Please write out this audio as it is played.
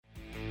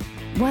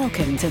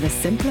Welcome to the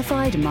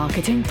Simplified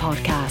Marketing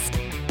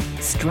Podcast.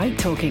 Straight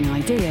talking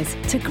ideas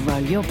to grow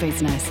your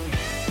business.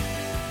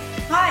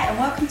 Hi, and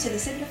welcome to the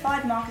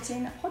Simplified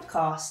Marketing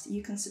Podcast.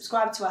 You can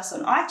subscribe to us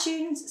on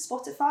iTunes,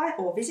 Spotify,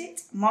 or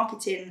visit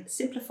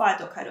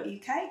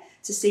marketingsimplified.co.uk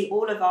to see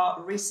all of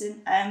our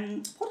recent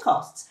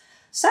podcasts.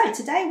 So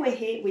today we're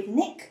here with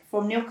Nick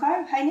from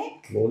Nilco. Hey,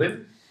 Nick.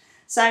 Morning.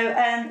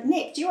 So,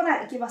 Nick, do you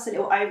want to give us a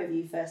little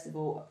overview, first of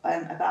all,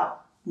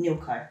 about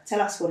Nilco?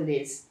 Tell us what it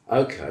is.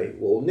 Okay,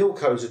 well,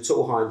 Nilco is a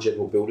tool hire and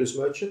general builders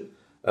merchant.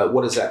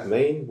 What does that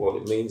mean? Well,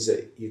 it means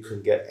that you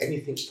can get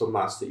anything from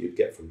us that you'd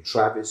get from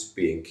Travis,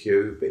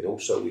 B&Q, but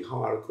also we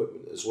hire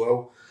equipment as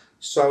well.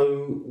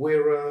 So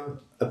we're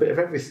a bit of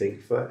everything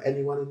for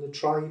anyone in the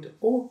trade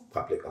or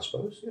public, I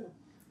suppose, yeah.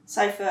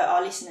 So for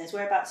our listeners,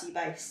 whereabouts are you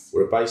based?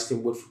 We're based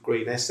in Woodford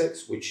Green,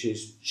 Essex, which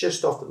is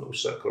just off the North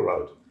Circle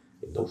Road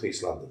in North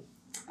East London.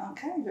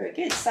 Okay, very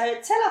good. So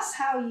tell us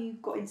how you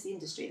got into the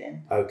industry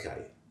then.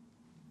 Okay.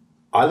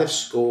 I left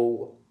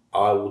school,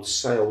 I would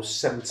say I was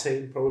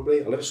 17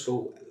 probably. I left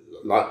school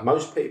like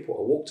most people.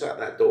 I walked out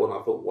that door and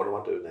I thought, what do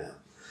I do now?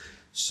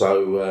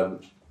 So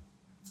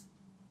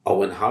I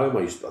went home.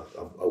 I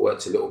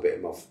worked a little bit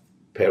in my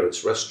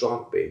parents'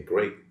 restaurant, being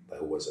Greek. They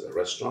always had a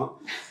restaurant.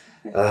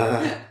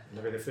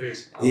 Never the food.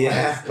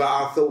 Yeah, but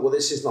I thought, well,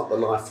 this is not the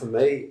life for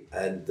me.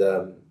 And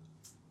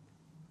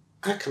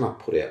how can I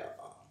put it?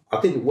 I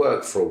didn't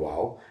work for a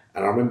while,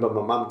 and I remember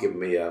my mum giving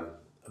me a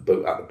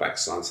boot out the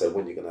backside and said,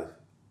 when are you going to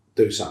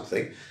do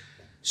something?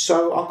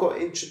 So I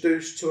got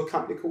introduced to a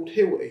company called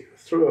Hilti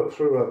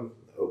through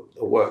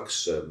a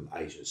works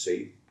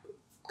agency.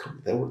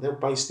 They were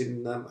based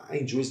in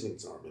Angel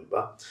Islington, I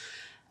remember.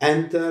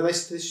 And they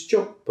said this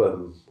job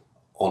on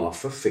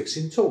offer,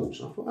 fixing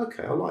tools. And I thought,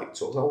 okay, I like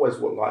tools. I always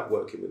liked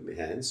working with my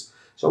hands.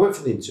 So I went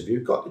for the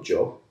interview, got the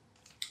job.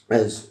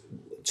 As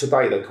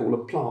today they call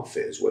them plant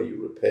fitters, where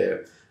you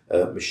repair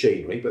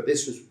machinery, but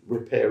this was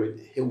repairing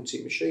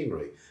Hilti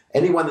machinery.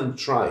 Anyone in the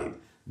trade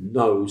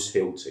knows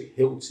Hilti.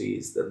 Hilti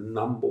is the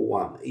number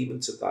one, even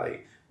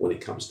today, when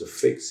it comes to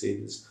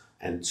fixings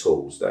and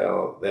tools. They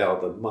are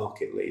the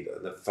market leader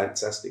and a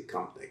fantastic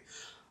company.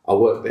 I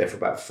worked there for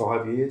about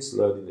 5 years,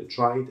 learning the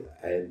trade,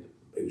 and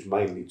it was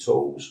mainly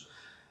tools.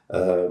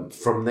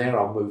 From there,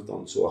 I moved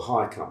on to a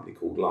hire company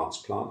called Lance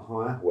Plant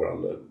Hire, where I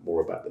learned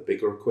more about the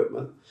bigger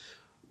equipment.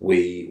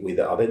 I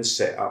then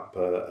set up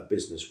a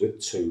business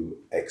with two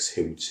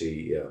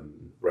ex-Hilti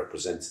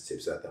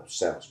representatives, that were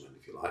salesmen,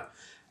 if you like,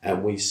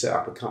 and we set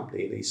up a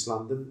company in East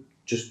London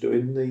just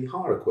doing the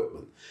hire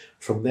equipment.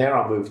 From there,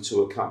 I moved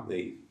to a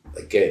company,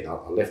 again, I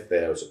left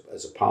there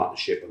as a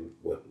partnership and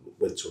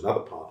went to another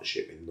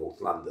partnership in North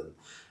London,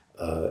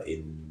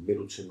 in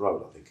Middleton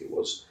Road, I think it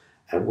was,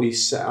 and we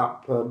set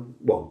up,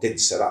 didn't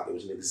set up, it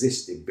was an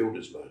existing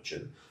builder's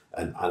merchant,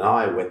 and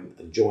I went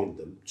and joined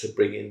them to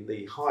bring in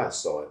the hire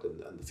side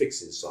and the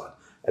fixing side.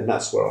 And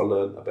that's where I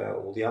learned about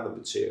all the other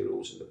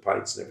materials and the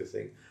paints and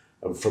everything.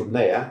 And from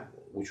there,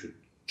 which was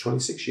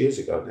 26 years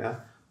ago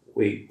now,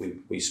 we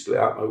split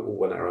up, all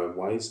went our own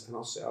ways, and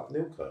I set up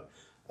Nilco.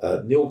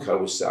 Nilco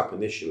was set up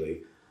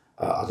initially,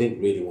 I didn't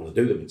really want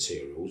to do the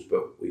materials,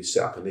 but we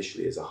set up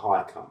initially as a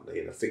hire company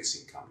and a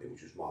fixing company,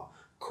 which was my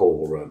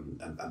core, and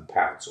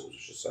power tools, I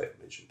should say, I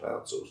mentioned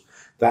power tools.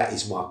 That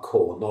is my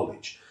core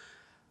knowledge.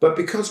 But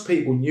because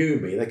people knew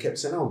me, they kept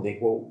saying, oh,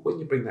 Nick, well, when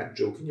you bring that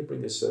drill, can you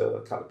bring us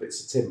a couple of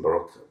bits of timber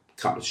or a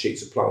couple of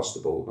sheets of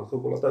plasterboard? And I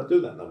thought, well, I don't do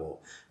that no more.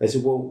 They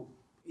said, well,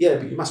 yeah,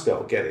 but you must be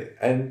able to get it.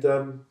 And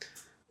the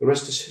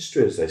rest is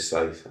history, as they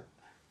say.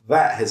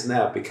 That has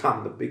now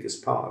become the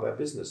biggest part of our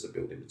business, the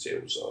building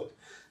material side.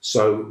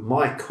 So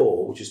my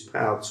core, which is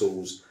power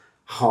tools,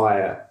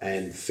 hire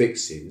and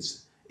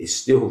fixings, is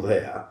still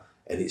there,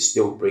 and it's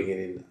still bringing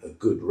in a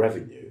good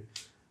revenue.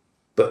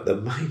 But the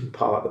main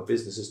part of the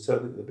business has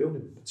turned into the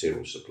building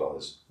material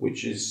suppliers,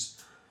 which is,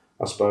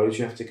 I suppose,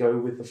 you have to go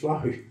with the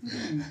flow.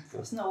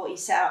 It's not what you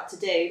set out to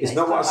do. It's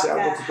not what I set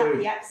out to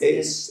do.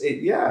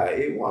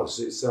 It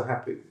was. It's a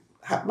happy,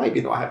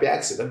 maybe not a happy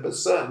accident, but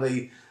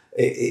certainly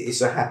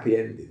it's a happy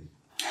ending.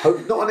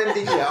 Not an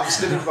ending yet. I'm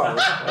still involved.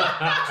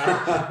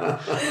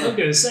 I'm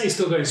going to say,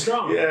 still going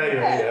strong.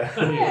 Yeah.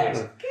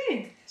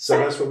 Good. So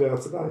that's where we are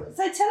today.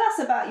 So tell us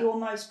about your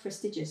most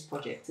prestigious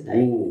project today.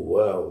 Oh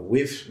well,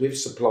 we've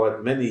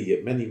supplied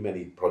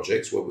many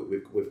projects. Where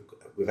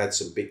we've had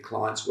some big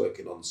clients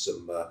working on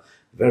some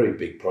very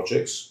big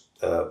projects.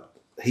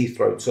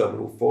 Heathrow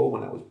Terminal 4,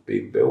 when that was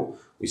being built,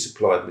 we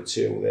supplied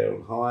material there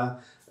on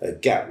hire.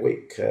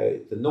 Gatwick,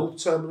 the North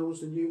Terminal is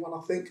the new one,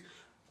 I think.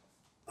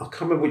 I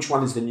can't remember which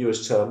one is the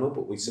newest terminal,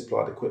 but we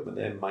supplied equipment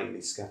there,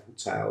 mainly scaffold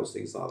towers,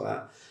 things like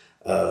that.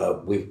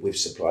 We've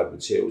supplied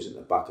materials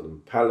into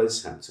Buckingham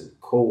Palace, Hampton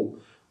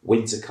Court,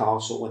 Windsor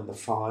Castle when the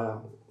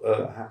fire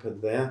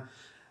happened there.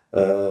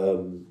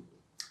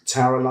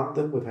 Tower of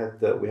London,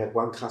 we had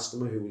one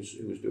customer who was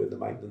doing the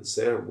maintenance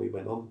there, and we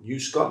went on. New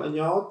Scotland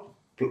Yard,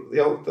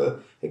 the old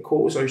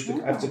headquarters. I used to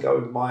have to go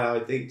with my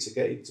ID to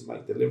get in to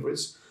make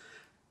deliveries.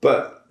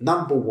 But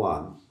number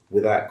one,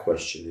 without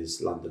question,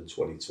 is London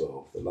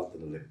 2012, the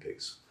London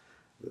Olympics.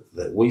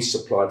 that we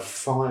supplied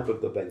 5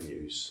 of the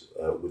venues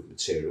with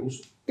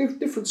materials,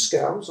 different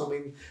scales. I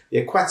mean, the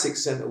Aquatic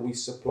Centre, we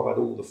supplied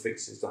all the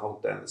fixings to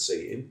hold down the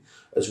seating,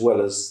 as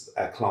well as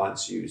our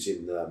clients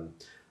using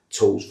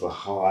tools for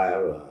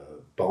hire,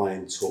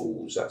 buying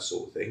tools, that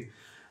sort of thing.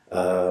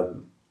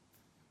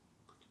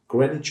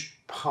 Greenwich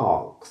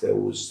Park, there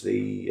was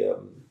the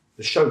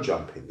show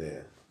jumping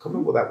there. I can't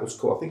remember what that was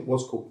called. I think it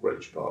was called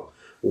Greenwich Park.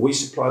 Well, we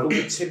supplied all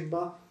the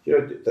timber. You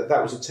know,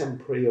 that was a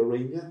temporary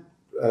arena.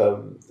 I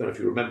don't know if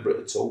you remember it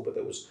at all, but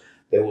there was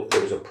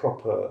a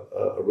proper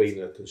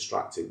arena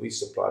constructed. We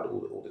supplied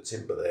all the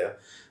timber there,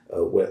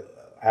 where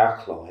our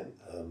client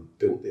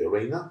built the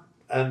arena,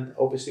 and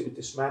obviously it was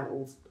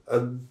dismantled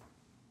and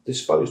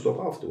disposed of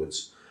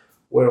afterwards.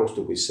 Where else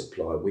did we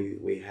supply?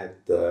 We had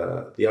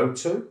the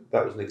O2.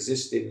 That was an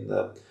existing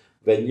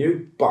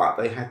venue, but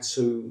they had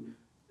to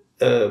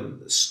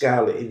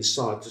scale it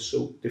inside to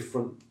suit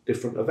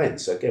different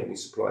events. So again, we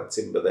supplied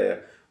timber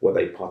there where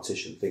they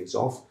partitioned things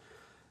off.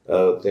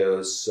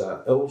 There's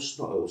Earls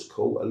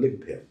Court,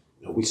 Olympia.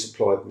 You know, we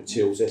supplied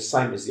materials there,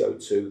 same as the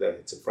O2. They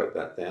had to break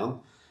that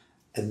down.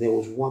 And there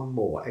was one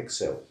more,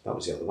 Excel. That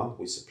was the other one.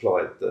 We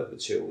supplied the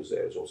materials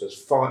there as well. So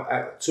it's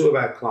 2 of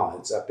our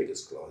clients, our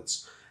biggest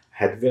clients,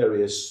 had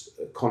various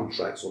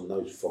contracts on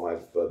those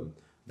 5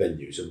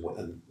 venues,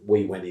 and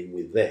we went in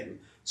with them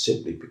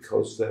simply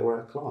because they were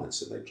our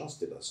clients and they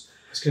trusted us.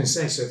 I was going to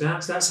say, so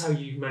that's how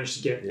you managed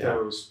to get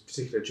those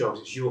particular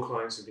jobs. It's your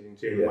clients have been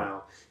doing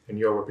well, and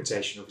your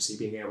reputation, obviously,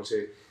 being able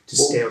to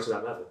scale to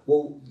that level.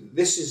 Well,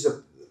 this is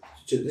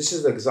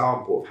an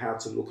example of how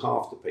to look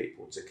after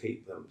people to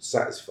keep them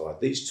satisfied.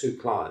 These 2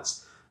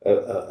 clients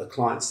are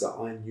clients that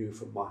I knew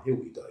from my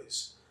Hilty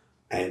days,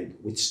 and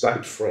we'd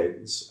stayed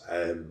friends.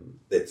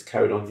 They've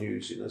carried on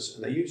using us,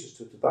 and they use us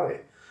to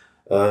today.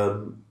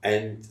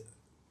 And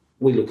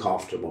we look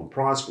after them on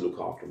price, we look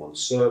after them on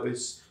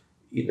service.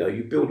 You know,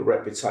 you build a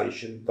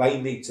reputation. They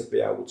need to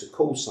be able to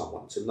call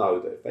someone to know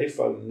that if they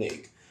phone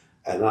Nick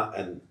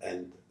and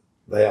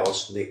they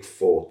ask Nick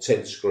for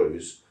 10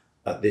 screws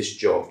at this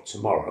job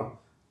tomorrow,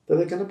 that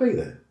they're going to be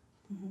there.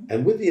 Mm-hmm.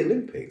 And with the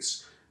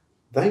Olympics,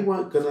 they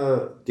weren't going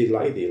to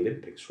delay the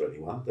Olympics for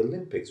anyone. The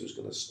Olympics was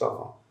going to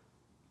start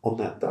on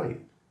that day.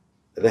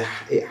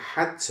 It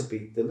had to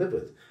be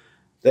delivered.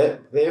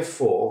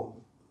 Therefore,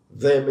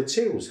 their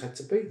materials had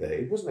to be there.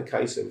 It wasn't a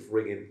case of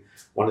ringing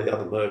one of the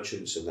other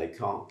merchants and they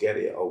can't get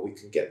it, or we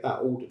can get that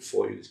ordered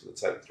for you, it's going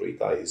to take 3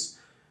 days.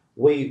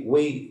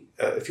 We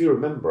if you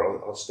remember,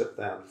 I stepped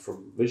down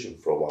from Vision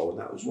for a while, and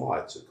that was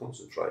why, to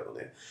concentrate on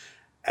it.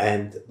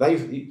 And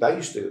we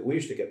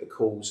used to get the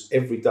calls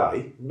every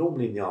day,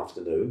 normally in the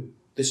afternoon.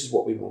 This is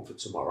what we want for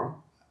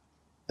tomorrow,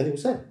 and it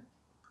was there.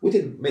 We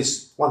didn't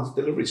miss one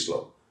delivery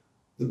slot.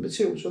 The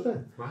materials were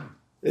there. Wow.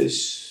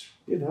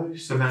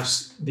 And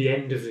that's the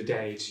end of the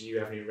day to you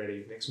having it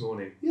ready next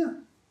morning. Yeah,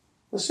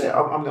 that's it.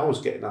 I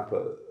was getting up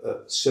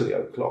at silly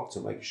o'clock to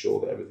make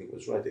sure that everything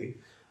was ready,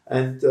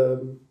 and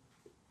the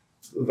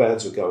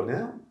vans were going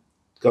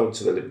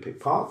to the Olympic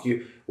Park.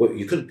 You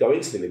couldn't go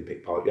into the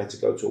Olympic Park. You had to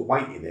go to a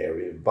waiting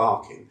area in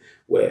Barking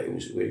where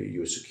you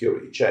were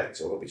security checked.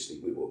 So obviously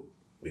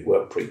we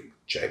weren't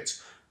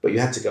pre-checked, but you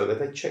had to go there.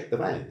 They checked the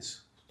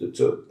vans,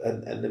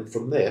 and then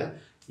from there,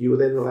 you were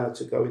then allowed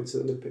to go into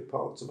the Olympic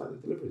Park to make the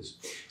deliveries.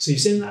 So you're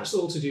saying that's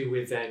all to do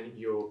with then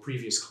your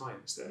previous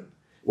clients then?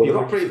 Well,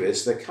 they're not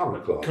previous, they're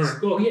current clients.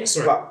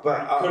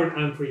 Current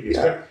and previous.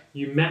 Yeah. But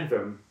you met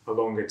them a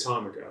longer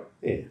time ago.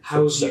 Yeah.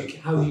 How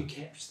have you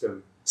kept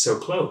them so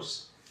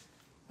close?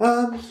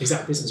 Is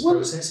that a business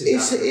process?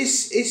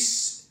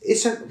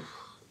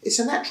 It's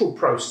a natural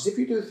process. If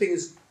you do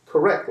things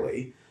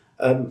correctly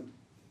and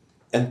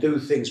do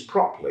things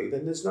properly,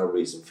 then there's no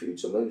reason for you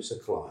to lose a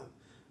client.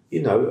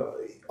 You know,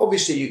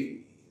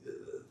 obviously,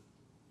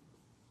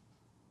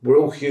 we're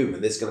all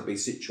human. There's going to be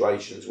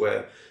situations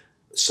where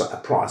a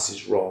price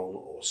is wrong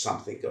or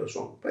something goes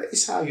wrong, but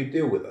it's how you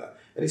deal with that,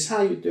 and it's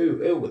how you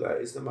deal with that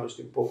is the most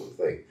important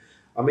thing.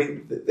 I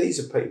mean, these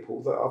are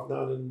people that I've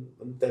known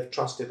and they've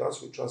trusted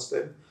us. We trust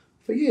them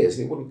for years,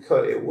 and it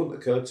wouldn't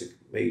occur to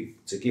me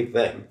to give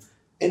them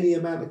any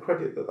amount of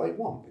credit that they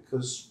want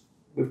because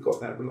we've got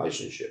that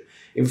relationship.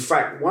 In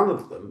fact, one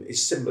of them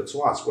is similar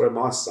to us, where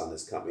my son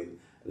has come in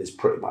and is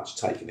pretty much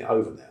taking it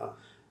over now.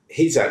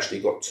 He's actually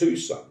got 2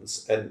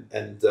 sons, and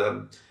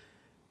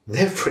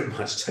they've pretty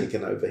much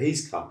taken over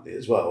his company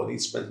as well, and he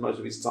spends most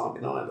of his time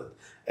in Ireland.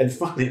 And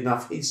funny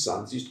enough, his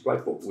sons used to play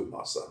football with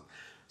my son.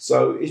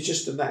 So it's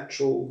just a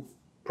natural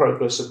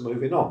progress of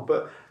moving on.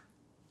 But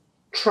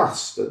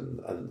trust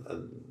and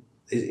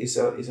is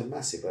a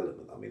massive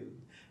element. I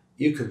mean,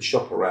 you can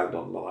shop around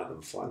online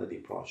and find any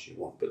price you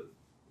want, but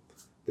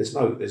there's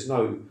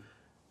no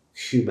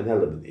human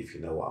element, if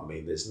you know what I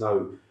mean. There's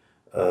no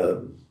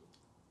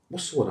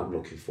what's the word I'm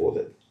looking for?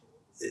 That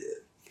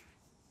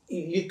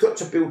you've got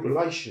to build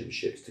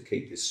relationships to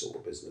keep this sort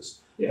of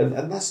business,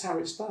 and that's how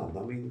it's done.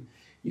 I mean,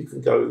 you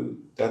can go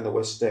down the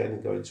West End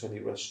and go into any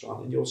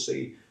restaurant, and you'll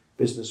see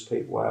business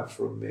people out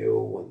for a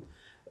meal,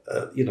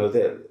 and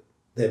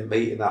they're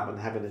meeting up and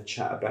having a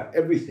chat about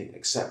everything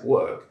except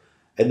work,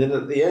 And then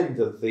at the end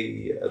of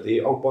the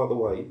oh, by the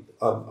way,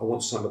 I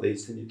want some of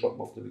these, can you drop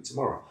them off to me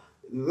tomorrow?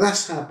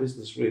 That's how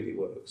business really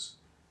works.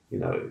 You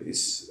know,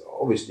 it's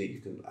obviously you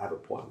can have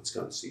appointments,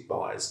 go and see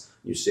buyers,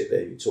 you sit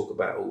there, you talk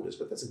about orders,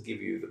 but it doesn't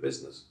give you the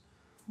business.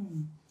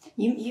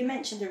 You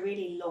mentioned a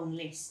really long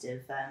list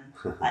of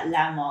like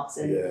landmarks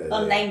and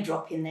name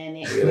dropping there,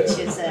 Nick, which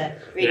is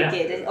really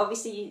good. And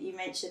obviously you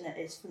mentioned that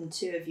it's from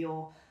two of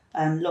your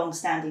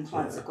long-standing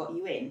clients that got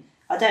you in.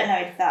 I don't know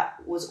if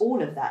that was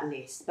all of that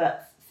list,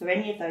 but for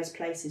any of those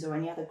places or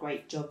any other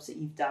great jobs that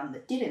you've done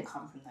that didn't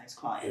come from those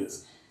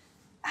clients,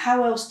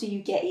 how else do you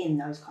get in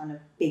those kind of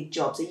big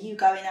jobs? Are you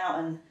going out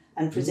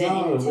and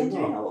presenting and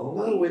tendering?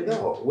 No, we're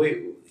not.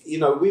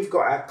 We've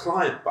got our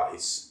client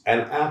base,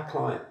 and our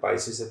client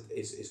base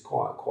is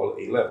quite a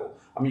quality level.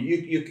 I mean,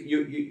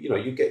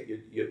 you get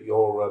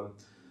your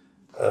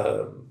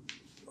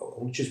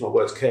I'll choose my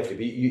words carefully,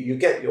 but you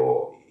get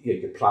your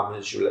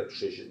plumbers, your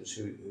electricians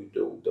who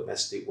do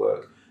domestic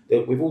work.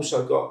 We've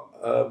also got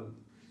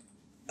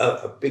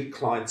a big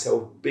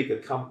clientele, bigger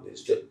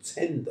companies that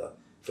tender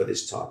for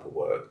this type of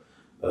work,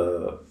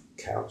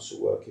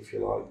 council work, if you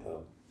like,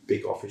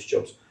 big office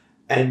jobs,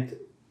 and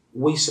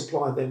we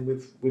supply them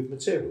with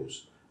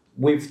materials.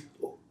 We've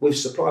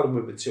supplied them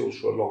with materials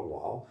for a long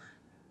while,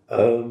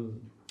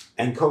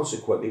 and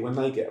consequently, when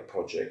they get a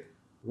project,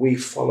 we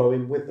follow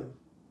in with them.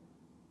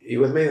 You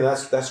with me?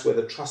 That's where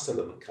the trust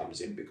element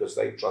comes in, because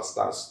they trust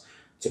us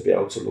to be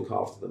able to look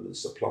after them and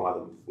supply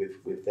them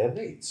with their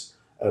needs.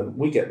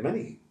 We get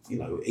many,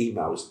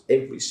 emails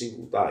every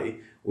single day.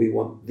 We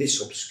want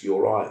this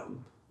obscure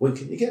item. When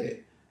can you get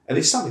it? And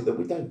it's something that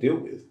we don't deal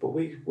with, but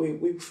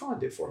we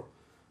find it for them.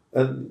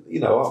 And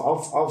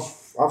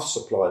I've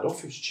supplied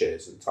office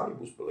chairs and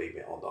tables, believe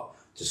it or not,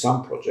 to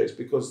some projects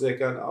because they're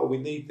going, oh, we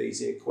need these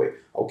here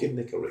quick. I'll give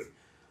Nick a ring,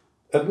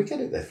 and we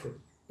get it there for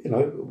them.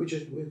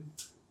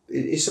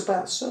 It's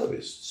about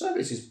service.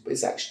 Service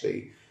is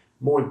actually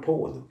more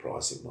important than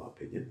price, in my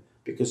opinion,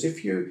 because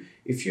if you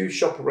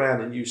shop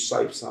around and you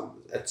save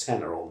a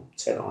tenner on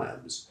 10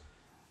 items,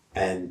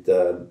 and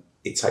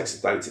it takes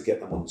a day to get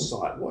them on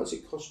site, what does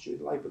it cost you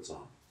in labour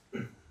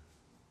time?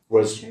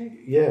 Whereas,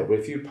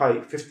 if you pay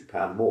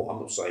 £50 more, I'm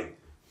not saying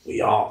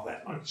we are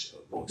that much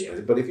more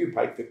expensive, but if you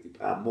pay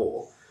 £50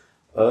 more,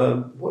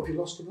 what have you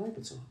lost in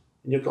labour time?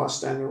 And your guy's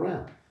standing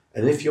around.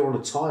 And if you're on a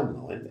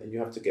timeline and you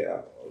have to get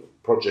a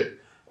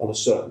project on a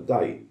certain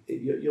day,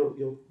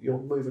 you're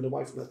moving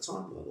away from that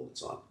timeline all the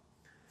time.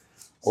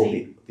 Or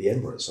the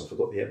Emirates, I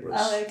forgot the Emirates.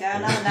 Oh, there we go,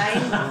 another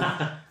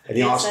name.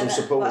 Any Arsenal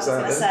supporters out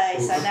there? I was going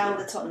to say, so now all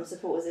the Tottenham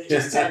supporters have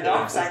just turned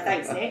off, so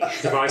thanks, Nick.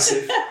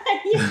 Divisive.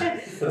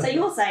 So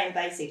you're saying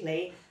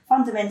basically,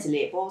 fundamentally,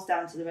 it boils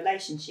down to the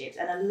relationships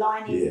and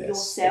aligning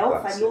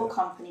yourself and your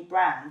company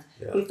brand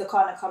with the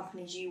kind of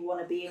companies you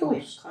want to be in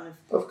with, kind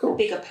of the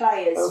bigger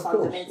players,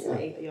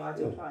 fundamentally, your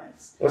ideal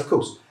clients. Of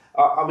course.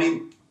 I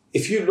mean,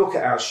 if you look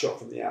at our shop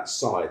from the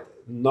outside,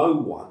 no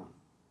one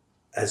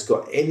has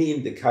got any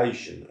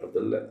indication of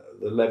the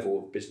level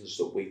of business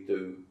that we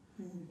do.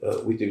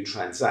 We do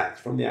transact.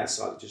 From the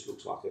outside, it just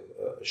looks like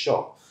a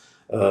shop,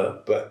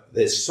 but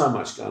there's so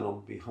much going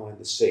on behind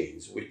the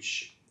scenes,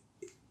 which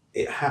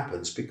it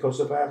happens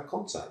because of our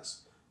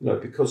contacts.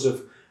 Because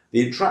of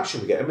the interaction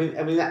we get.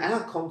 I mean,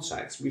 our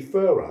contacts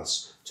refer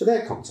us to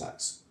their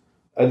contacts,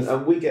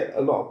 and we get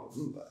a lot.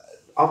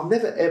 I've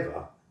never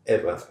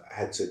ever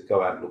had to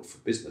go out and look for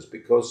business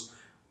because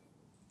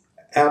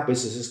our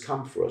business has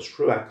come for us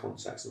through our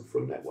contacts and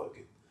through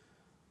networking.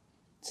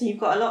 So you've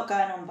got a lot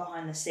going on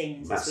behind the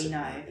scenes, as we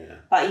know,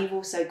 but you've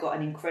also got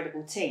an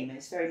incredible team, and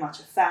it's very much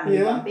a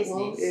family-run business.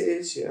 Well, it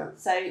is,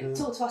 So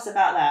talk to us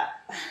about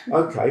that.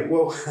 Okay,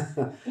 well...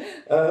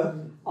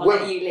 I'll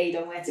let you lead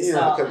on where to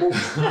start. Okay,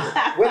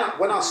 well,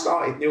 when I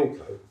started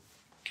Nilco,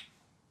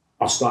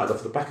 I started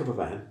off the back of a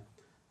van,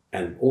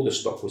 and all the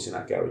stock was in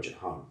our garage at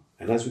home.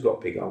 And as we got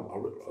bigger,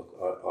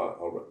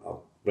 I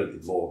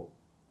rented more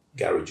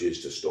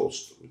garages to store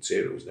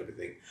materials and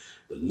everything.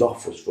 The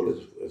loft was full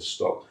of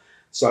stock.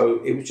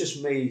 So it was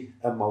just me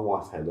and my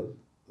wife, Helen,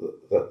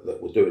 that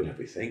were doing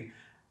everything.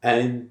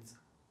 And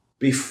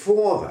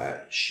before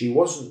that, she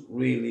wasn't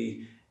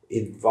really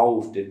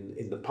involved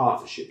in the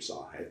partnerships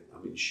I had. I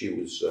mean, she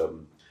was,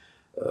 when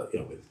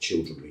the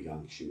children were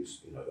young, she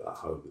was, at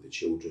home with the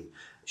children.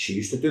 She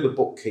used to do the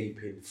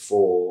bookkeeping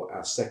for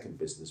our second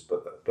business,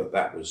 but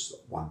that was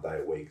one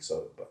day a week.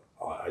 So, but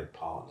I had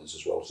partners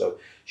as well. So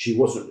she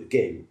wasn't,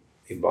 again,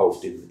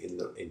 involved in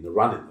the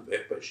running of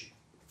it, but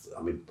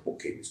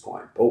bookkeeping is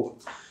quite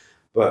important.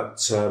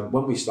 But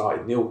when we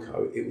started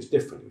Nilco, it was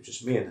different. It was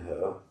just me and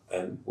her,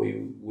 and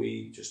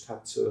we just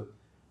had to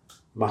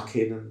muck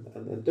in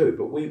and do.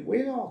 But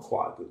we are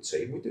quite a good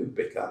team. We do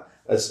bicker,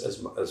 as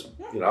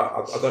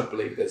I don't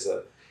believe there's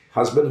a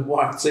husband and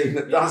wife team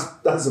that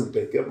doesn't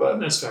bicker. But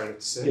that's fair enough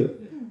to say.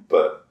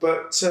 But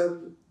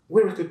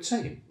we're a good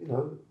team.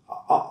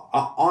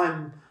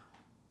 I'm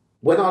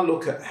when I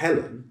look at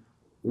Helen,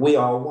 we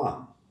are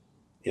one.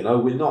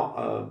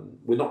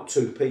 We're not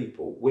two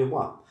people. We're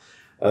one.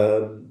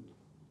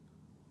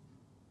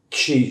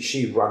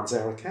 she runs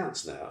our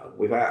accounts now. And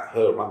without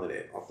her running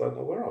it, I don't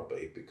know where I'd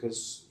be,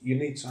 because you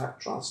need to have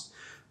trust.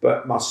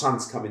 But my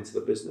son's come into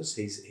the business.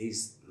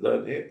 He's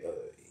learned it.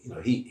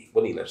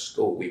 When he left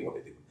school, we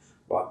wanted him,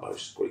 like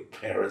most Greek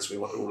parents, we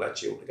wanted all our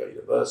children to go to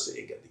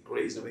university, get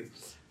degrees and everything.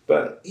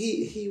 But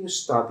he was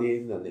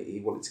studying, and he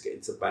wanted to get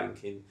into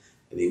banking,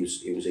 and he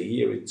was a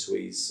year into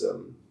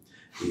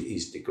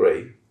his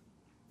degree,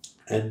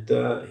 and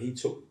he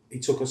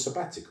took a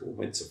sabbatical,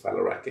 went to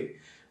Faliraki,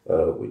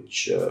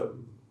 which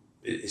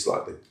is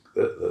like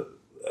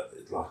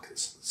like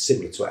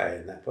similar to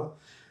Ayia Napa.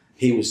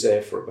 He was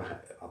there for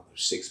about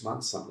 6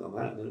 months, something like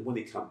that. And then when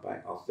he come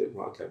back, I think,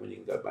 well, okay, when you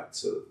can go back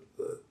to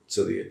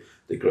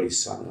the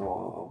Greece, son,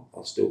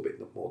 I'll still a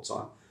bit more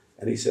time.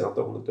 And he said, I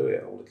don't want to do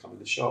it. I want to come in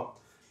the shop.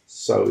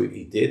 So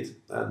he did,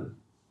 and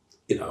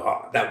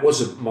that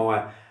wasn't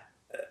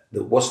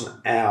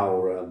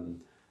our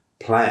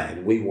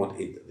plan. We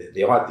wanted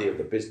the idea of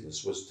the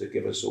business was to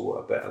give us all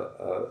a better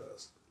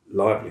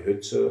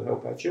livelihood to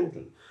help our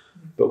children.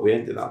 But we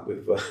ended up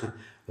with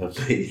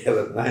me,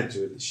 Helen, and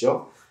Andrew in the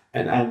shop.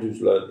 And Andrew's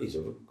learned. He's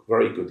a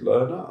very good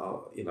learner.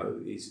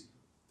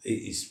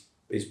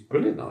 He's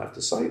brilliant. I have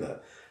to say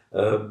that.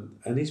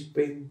 And he's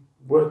been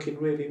working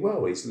really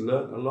well. He's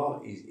learned a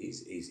lot.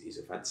 He's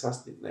a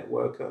fantastic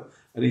networker,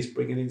 and he's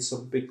bringing in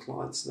some big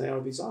clients now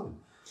of his own.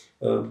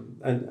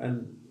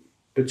 And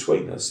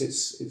between us,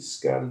 it's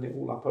scaling it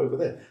all up over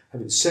there.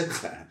 Having said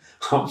that,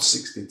 I'm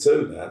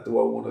 62 now. Do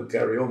I want to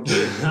carry on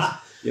doing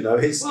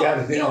this? He's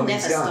scaling it on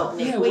his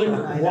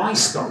own. Why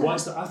stop? Why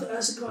stop? I think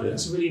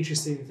that's a really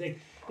interesting thing.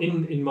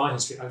 In my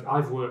history,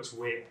 I've worked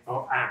with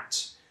or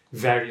at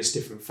various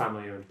different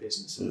family-owned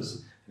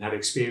businesses and had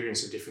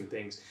experience of different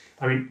things.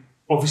 I mean,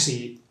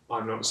 obviously,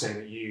 I'm not saying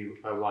that you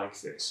are like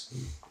this,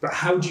 but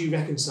how do you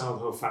reconcile the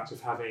whole fact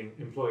of having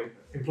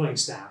employing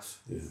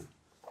staff? Yeah.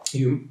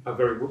 You are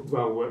very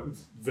well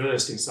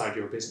versed inside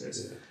your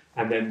business,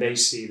 and then they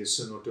see the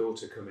son or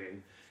daughter come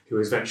in, who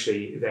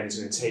eventually then is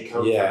going to take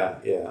over.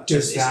 Yeah.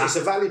 It's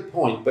a valid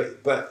point,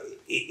 but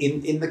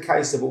in the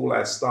case of all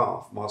our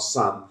staff, my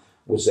son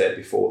was there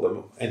before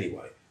them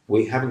anyway.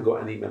 We haven't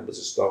got any members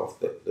of staff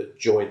that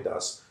joined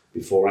us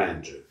before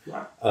Andrew.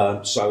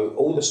 Right. So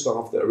all the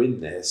staff that are in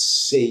there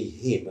see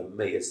him and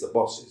me as the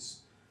bosses.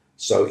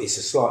 So it's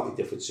a slightly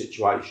different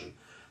situation.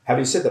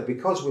 Having said that,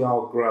 because we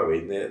are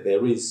growing,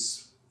 there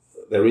is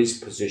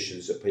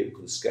positions that people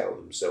can scale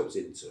themselves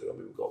into. I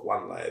mean, we've got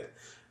one lad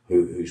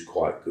who's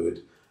quite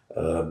good.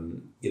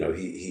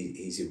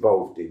 He's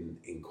involved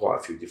in quite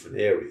a few different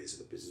areas of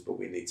the business, but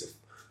we need to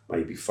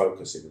maybe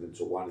focus him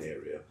into one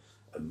area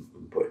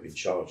and put him in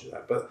charge of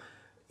that. But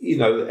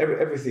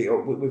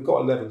everything. We've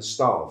got 11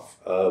 staff.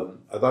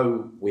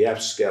 Although we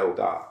have scaled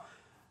up,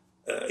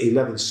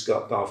 11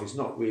 staff is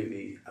not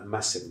really a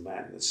massive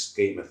amount in the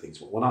scheme of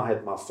things. When I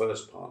had my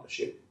first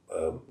partnership,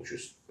 which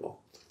was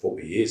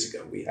 40 years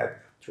ago, we had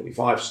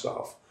 25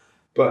 staff.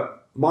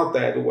 But my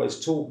dad always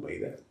taught me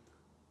that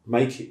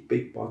make it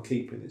big by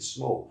keeping it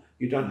small.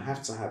 You don't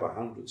have to have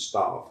 100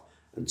 staff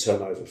and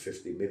turn over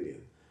 50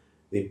 million.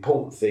 The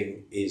important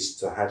thing is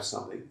to have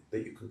something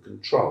that you can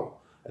control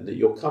and that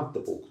you're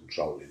comfortable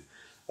controlling,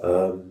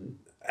 and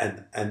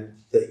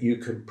that you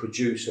can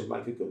produce and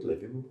make a good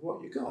living with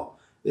what you got.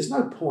 There's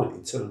no point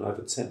in turning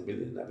over 10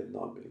 million and having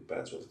 £9 million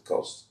worth of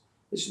costs.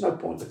 There's no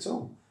point at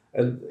all.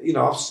 And,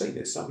 I've seen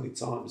it so many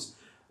times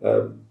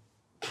when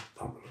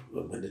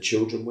the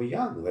children were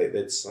young.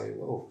 They'd say,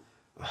 well,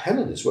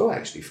 Helen as well,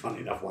 actually, funny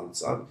enough, one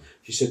time,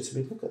 she said to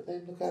me, look at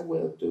them, look how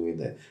well they're doing.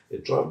 They're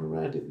driving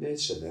around in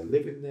this and they're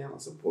living there. And I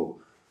said, well,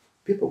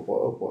 people,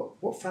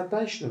 what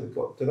foundation have they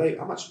got?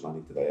 How much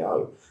money do they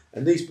owe?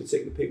 And these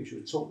particular people she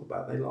was talking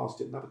about, they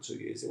lasted another 2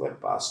 years. They went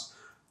bust.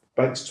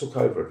 Banks took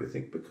over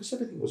everything because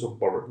everything was on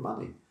borrowed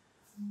money.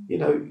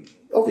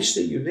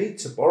 Obviously you need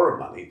to borrow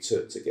money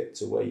to get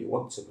to where you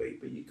want to be,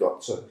 but you've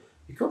got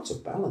to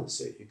balance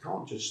it. You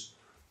can't just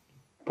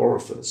borrow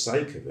for the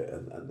sake of it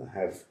and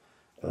have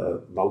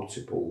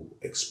multiple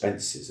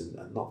expenses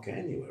and not get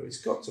anywhere. It's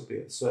got to be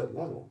at a certain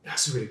level.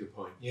 That's a really good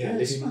point. Yeah,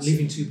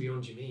 living too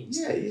beyond your means.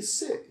 Yeah,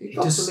 it's it. You've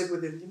got to live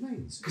within your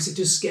means. Because it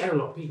does scare a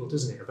lot of people,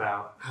 doesn't it,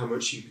 about how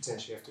much you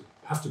potentially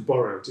have to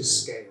borrow to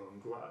scale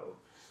and grow.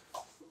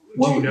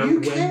 Well, do you know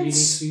when you need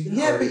to do that?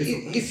 Yeah, but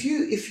if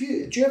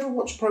you do you ever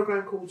watch a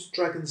program called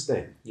Dragon's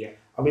Den? Yeah.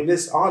 I mean,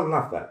 I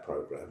love that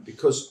program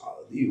because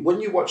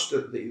when you watch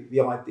the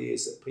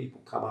ideas that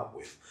people come up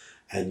with,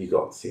 and you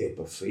got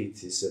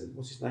Theopaphitis and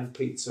what's his name,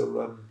 Peter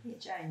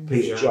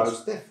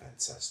Jones. They're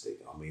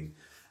fantastic. I mean,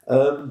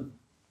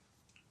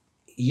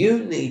 you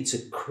need to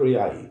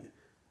create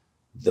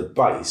the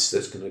base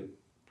that's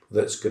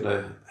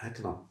gonna how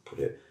can I put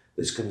it?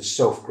 That's gonna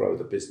self-grow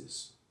the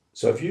business.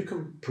 So if you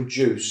can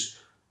produce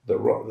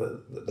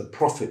the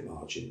profit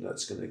margin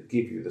that's going to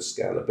give you the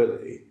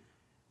scalability,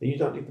 then you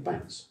don't need the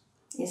banks.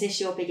 Is this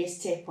your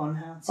biggest tip on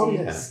how to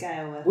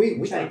scale a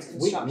trade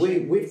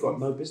construction? We've got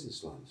no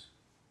business loans.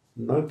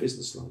 No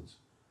business loans.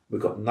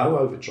 We've got no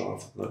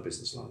overdraft, no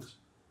business loans.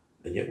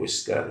 And yet we're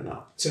scaling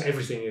up. So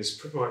everything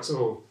is, it's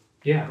all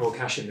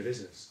cash in the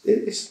business.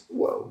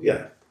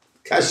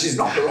 Cash is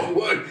not the wrong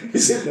word.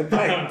 It's in the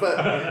bank,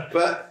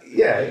 but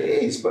yeah,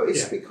 it is. But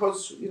it's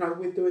because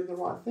we're doing the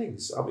right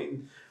things. I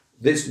mean,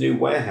 this new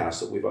warehouse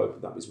that we've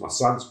opened up is my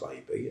son's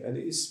baby, and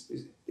it's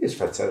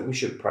fantastic. We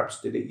should have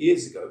perhaps did it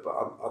years ago, but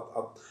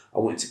I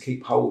wanted to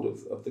keep hold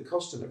of the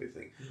cost and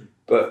everything.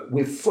 But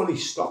we've fully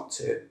stocked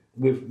it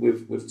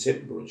with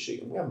timber and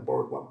sheet, and we haven't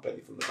borrowed one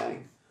penny from the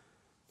bank.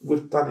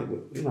 We've done it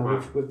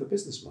with the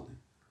business money.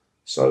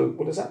 So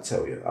what does that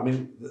tell you? I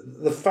mean,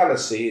 the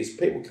fallacy is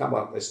people come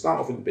up, they start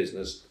off in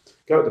business,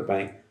 go to the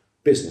bank,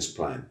 business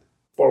plan,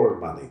 borrow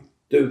money,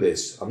 do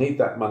this, I need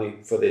that money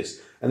for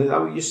this. And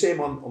then you see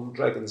him on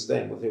Dragon's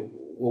Den,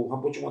 well,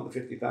 what do you want the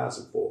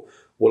 50,000 for?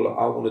 Well,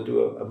 I want to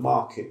do a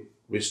market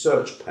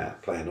research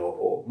plan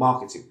or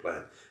marketing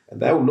plan.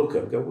 And they'll look at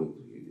it and go, well,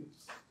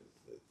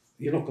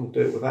 you're not going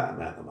to do it with that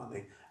amount of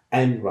money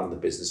and run the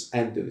business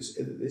and do this.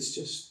 It's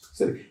just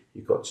silly.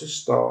 You've got to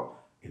start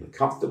in a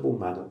comfortable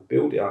manner,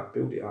 build it up.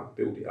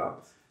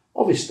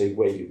 Obviously,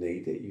 where you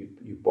need it,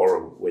 you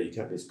borrow where you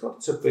can. But it's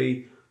got to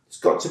be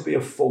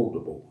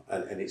affordable,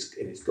 and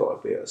it's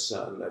got to be at a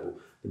certain level.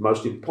 The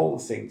most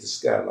important thing to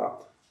scale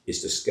up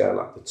is to scale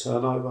up the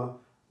turnover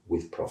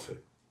with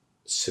profit.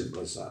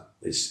 Simple as that.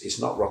 It's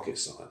not rocket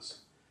science.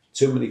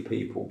 Too many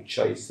people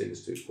chase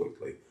things too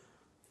quickly.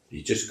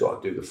 You just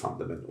got to do the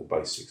fundamental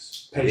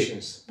basics.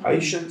 Patience,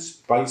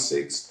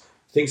 basics,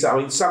 things that, I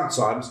mean,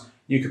 sometimes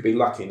you could be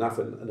lucky enough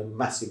and a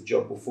massive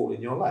job will fall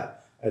in your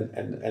lap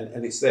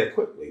and it's there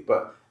quickly.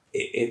 But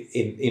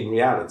in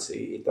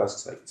reality, it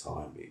does take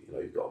time.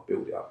 You've got to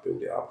build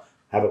it up,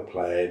 have a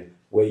plan,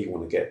 where you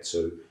want to get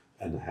to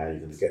and how you're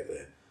going to get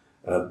there.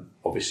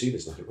 Obviously,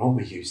 there's nothing wrong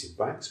with using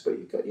banks, but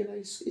you've got,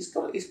 it's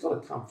got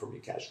to come from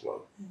your cash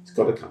flow. It's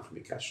got to come from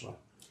your cash flow.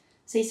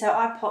 See, so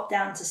I popped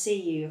down to see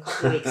you a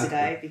couple of weeks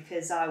ago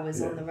because I was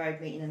on the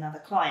road meeting another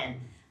client,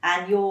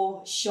 and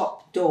your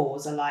shop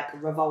doors are like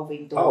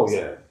revolving doors. Oh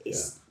yeah,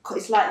 it's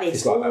like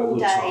this all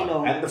day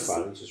long, and the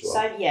phones as well.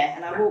 So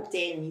and I walked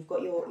in, and you've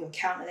got your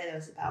counter there. There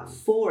was about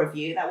 4 of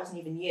you. That wasn't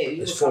even you.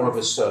 There's 4 of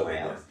us serving,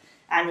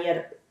 and you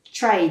had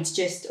trades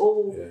just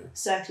all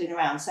circling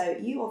around. So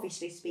you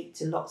obviously speak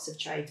to lots of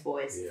trades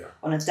boys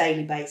on a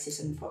daily basis,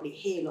 and probably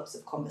hear lots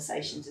of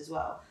conversations as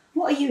well.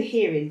 What are you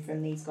hearing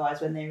from these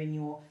guys when they're in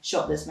your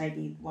shop that's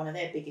maybe one of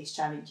their biggest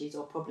challenges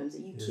or problems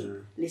that you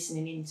keep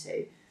listening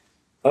into?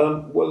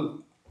 Well,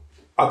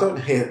 I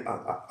don't hear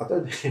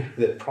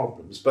their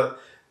problems, but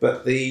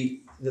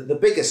the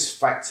biggest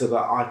factor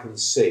that I can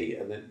see,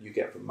 and that you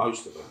get from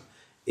most of them,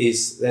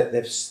 is that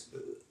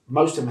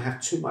most of them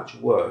have too much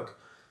work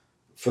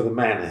for the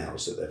man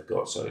hours that they've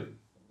got. So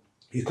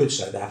you could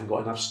say they haven't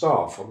got enough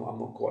staff. I'm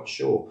not quite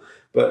sure,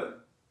 but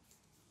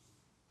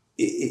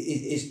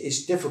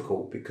it's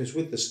difficult because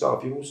with the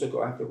staff, you've also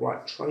got to have the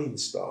right trained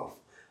staff,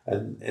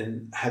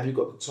 and have you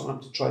got the time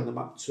to train them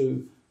up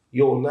to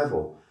your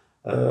level?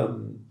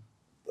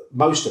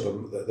 Most of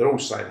them, they're all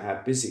saying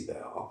how busy they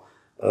are.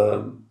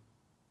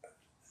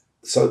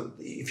 So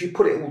if you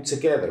put it all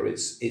together,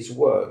 it's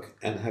work,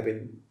 and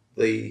having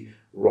the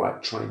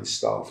right trained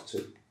staff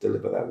to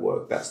deliver that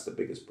work, that's the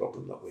biggest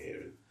problem that we're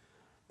hearing.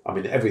 I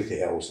mean,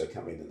 everything else, they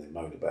come in and they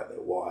moan about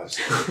their wives.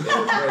 Business.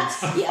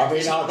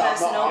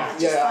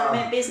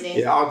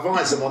 Yeah, I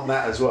advise them on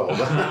that as well.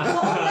 Well, on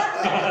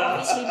that,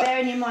 obviously,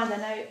 bearing in mind, I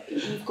know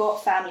you've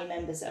got family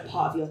members that are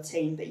part of your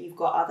team, but you've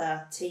got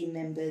other team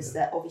members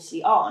that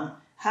obviously aren't.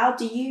 How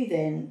do you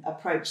then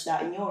approach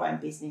that in your own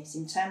business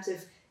in terms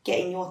of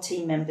getting your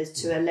team members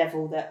to a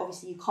level that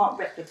obviously you can't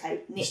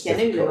replicate Nick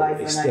Yanulu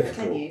over and over,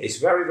 can you? It's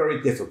very,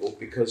 very difficult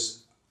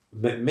because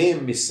me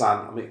and my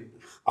son, I mean,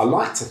 I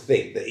like to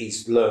think that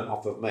he's learned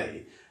off of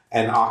me,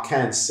 and I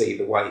can see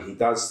the way he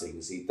does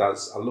things.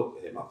 I look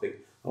at him, I think,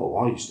 oh,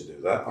 I used to do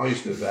that,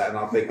 and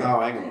I think, oh,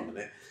 hang on a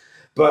minute.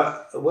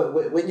 But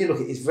when you look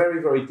at it, it's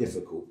very, very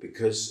difficult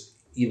because,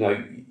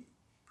 to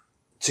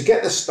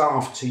get the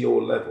staff to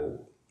your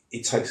level,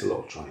 it takes a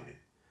lot of training.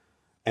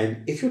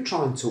 And if you're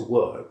trying to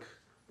work,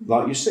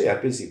 like you see how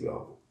busy we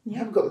are, you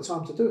haven't got the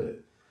time to do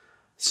it.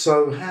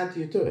 So how do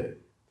you do it?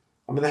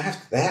 I mean, they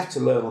have to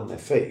learn on their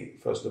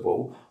feet, first of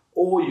all,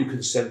 or you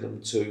can send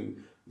them to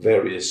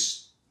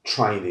various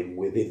training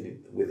within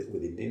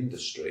the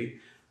industry,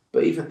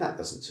 but even that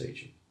doesn't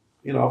teach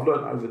them. I've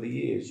learned over the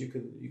years you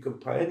can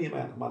pay any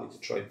amount of money to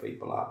train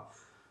people up,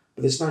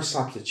 but there's no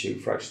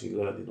substitute for actually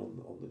learning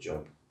on the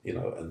job,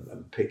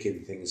 and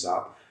picking things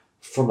up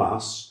from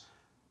us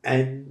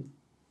and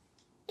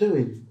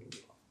doing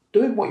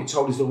what you're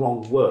told is the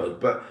wrong word,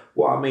 but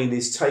what I mean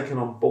is taking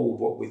on board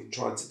what we're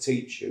trying to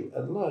teach you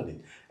and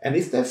learning. And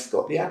if they've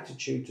got the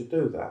attitude to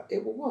do that,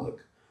 it will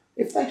work.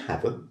 If they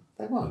haven't,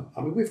 they won't.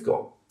 I mean, we've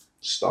got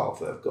staff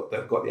that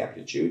have got the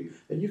attitude,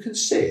 and you can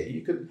see it.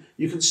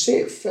 You can see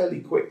it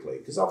fairly quickly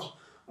because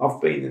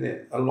I've been in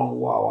it a long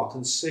while. I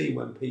can see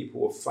when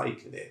people are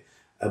faking it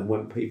and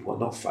when people are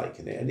not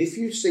faking it. And if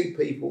you see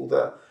people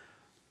that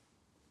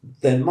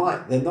they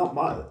might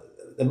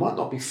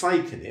not be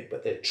faking it,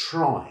 but they're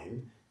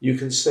trying, you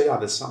can see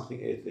there's something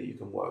here that you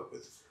can work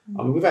with.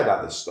 I mean, we've had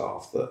other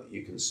staff that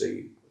you can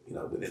see,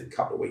 within a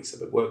couple of weeks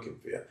they've been working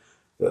for you,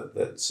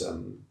 that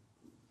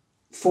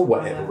for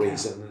whatever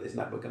reason, it's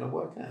never going to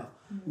work out.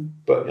 Mm.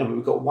 But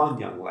we've got one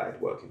young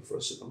lad working for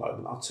us at the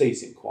moment. I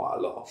tease him quite a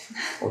lot.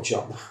 Or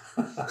John.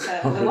 You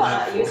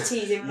were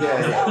teasing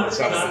him.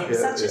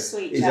 Such a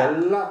sweet He's chap. a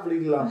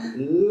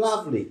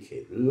lovely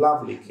kid,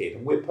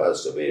 and we're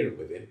persevering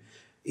with him.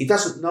 He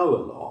doesn't know a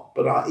lot,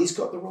 but he's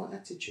got the right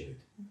attitude.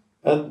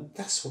 And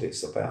that's what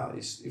it's about.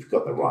 If you've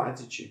got the right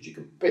attitude, you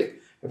can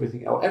pick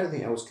everything else.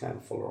 Everything else can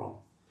follow on.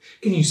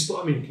 Can you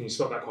spot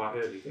that quite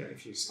early?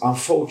 If you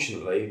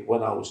Unfortunately,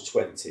 when I was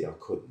 20, I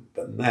couldn't.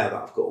 But now that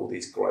I've got all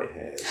these grey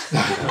hairs, and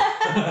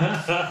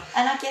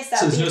I guess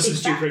that's so there's no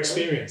substitute for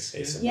experience.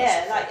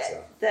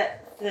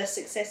 The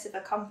success of a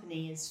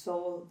company is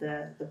for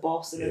the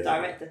boss and the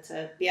director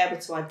to be able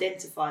to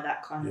identify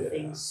that kind of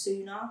thing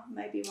sooner,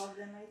 maybe rather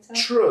than later.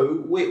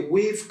 True,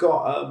 we've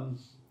got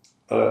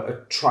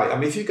a trait. I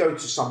mean, if you go to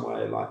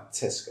somewhere like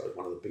Tesco,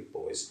 one of the big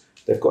boys,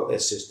 they've got their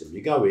system.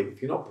 You go in,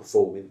 if you're not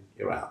performing,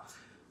 you're out.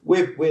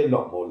 We're a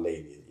lot more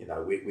lenient,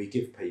 we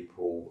give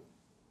people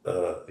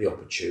the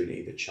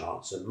opportunity, the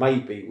chance, and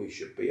maybe we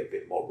should be a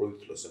bit more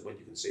ruthless. And when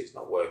you can see it's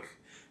not working,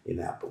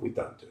 but we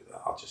don't do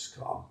that. I just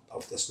can't.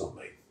 That's not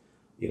me.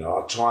 We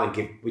try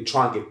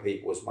and give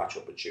people as much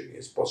opportunity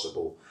as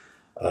possible,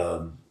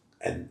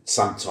 and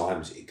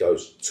sometimes it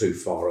goes too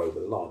far over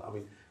the line. I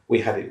mean,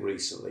 we had it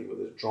recently with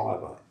a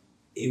driver.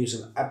 He was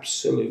an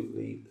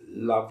absolutely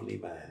lovely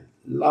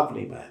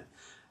man.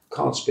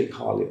 Can't speak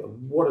highly of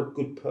him. What a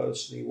good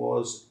person he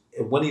was.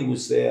 And when he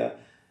was there,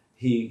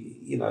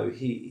 his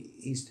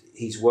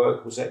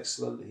work was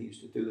excellent. He used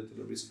to do the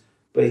deliveries,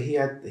 but he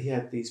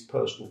had these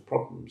personal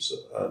problems.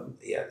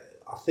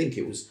 I think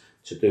it was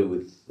to do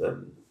with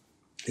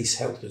his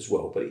health as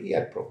well. But he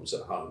had problems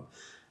at home,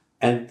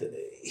 and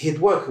he'd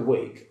work a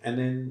week, and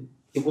then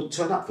it wouldn't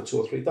turn up for 2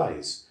 or 3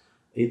 days.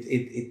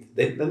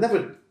 They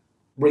never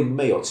ring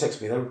me or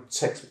text me. They would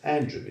text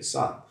Andrew, his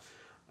son.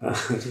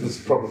 It was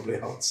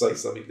probably, I'd say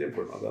something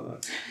different, I don't know.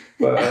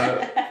 But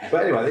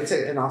anyway, they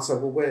text, and I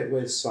said, well,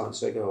 where's son?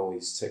 So they go, oh,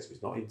 his text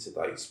was not in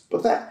today.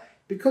 But that,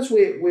 because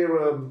we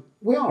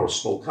are a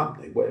small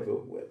company, wherever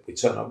we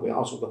turn up,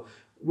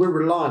 we're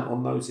reliant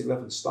on those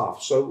 11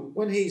 staff. So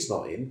when he's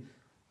not in,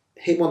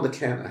 him on the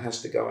counter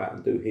has to go out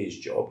and do his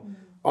job. Mm.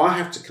 I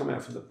have to come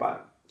out from the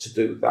back to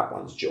do that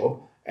one's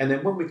job. And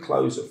then when we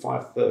close at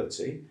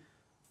 5:30,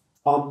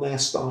 I'm there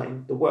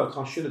starting the work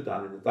I should have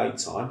done in the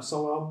daytime,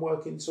 so I'm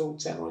working till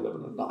 10 or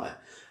 11 at night.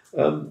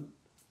 And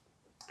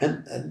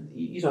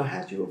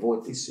how do you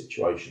avoid these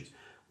situations?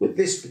 With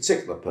this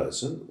particular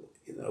person,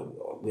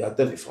 we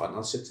identified, and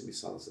I said to my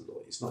son, I said,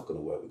 look, it's not going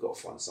to work, we've got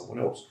to find someone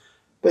else.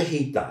 But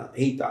he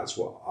does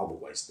what I've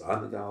always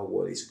done. They go, oh,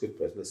 well, he's a good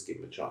person, let's give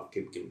him a chance,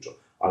 give him a try.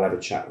 I'll have a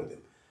chat with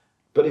him.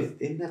 But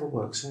it never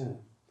works out.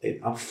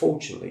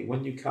 Unfortunately,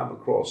 when you come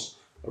across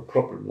a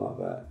problem like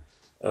that,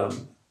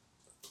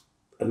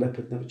 a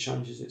leopard never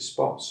changes its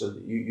spots,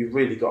 and you've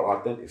really got to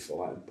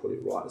identify and put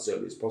it right as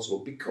early as possible,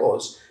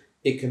 because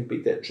it can be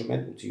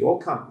detrimental to your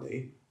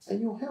company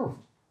and your health.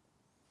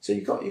 So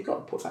you've got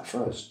to put that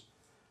first.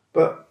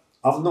 But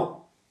I'm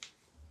not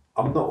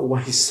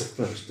always the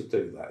first to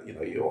do that.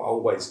 I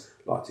always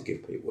like to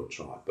give people a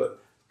try,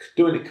 but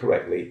doing it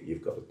correctly,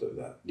 you've got to do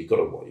that. You've got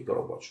to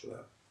watch for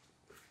that.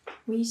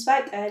 Well, you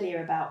spoke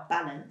earlier about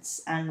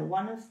balance, and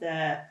one of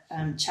the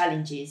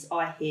challenges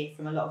I hear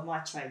from a lot of my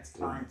trades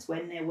clients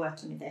when they're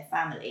working with their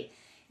family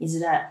is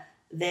that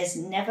there's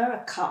never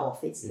a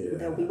cut-off.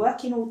 They'll be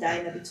working all day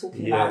and they'll be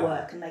talking about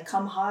work, and they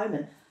come home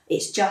and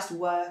it's just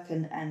work,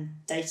 and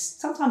they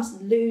sometimes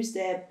lose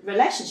their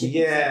relationship.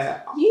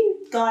 Yeah.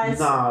 You guys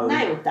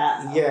nailed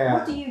that. Yeah.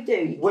 What do you do?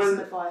 You well, give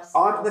some advice.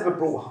 I've never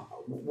brought...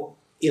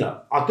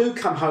 I do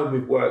come home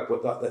with work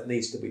that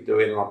needs to be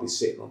doing, and I'll be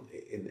sitting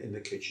in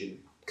the kitchen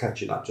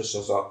catching up just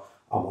as I'm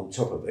on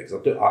top of it.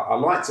 Because I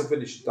like to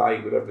finish the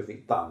day with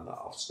everything done that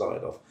I've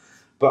started off.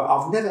 But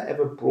I've never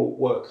ever brought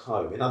work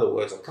home. In other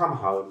words, I come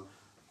home,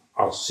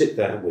 I'll sit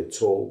down, we'll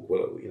talk,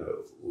 we'll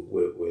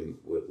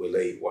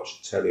eat,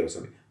 watch the telly or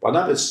something. But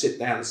I never sit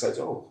down and say,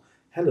 oh,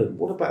 Helen,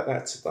 what about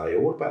that today?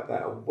 Or what about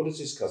that? Or what is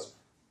this? Because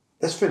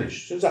that's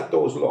finished. As soon as that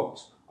door's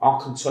locked, I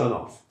can turn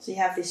off. So you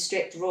have this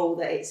strict rule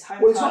that it's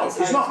home time.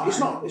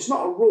 It's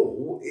not a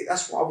rule.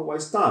 That's what I've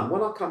always done.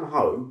 When I come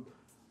home,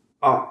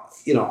 I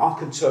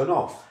can turn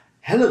off.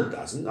 Helen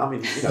doesn't. I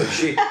mean,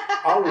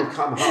 I will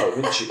come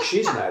home and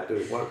she's now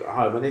doing work at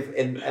home,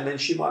 and then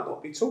she might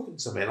not be talking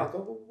to me, and I go,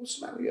 well, what's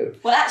the matter with you?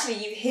 Well, actually,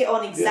 you've hit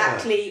on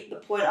exactly the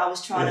point I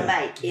was trying to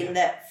make. In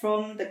that,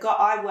 from the guy,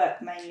 I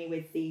work mainly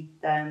with the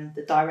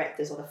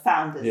directors or the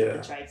founders of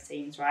the trades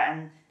teams, right?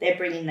 And they're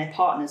bringing their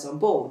partners on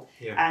board.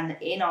 Yeah. And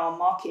in our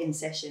marketing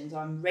sessions,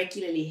 I'm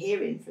regularly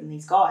hearing from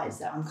these guys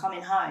that I'm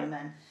coming home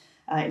and.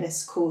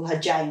 Let's call her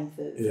Jane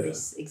for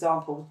this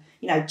example.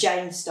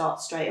 Jane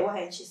starts straight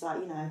away and she's like,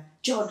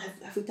 John,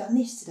 have we done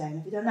this today? And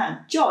have we done that?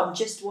 And John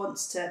just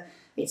wants to.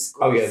 It's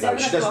she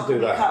doesn't do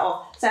that. Cut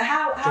off. So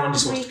how John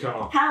just wants to cut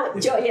off. How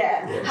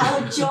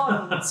would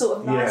John sort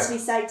of nicely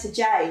say to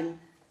Jane,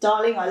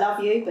 darling, I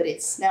love you, but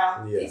it's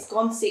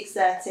gone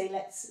 6:30.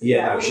 Let's.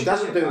 Yeah, no, she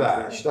doesn't do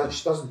that. She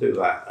doesn't do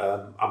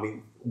that. I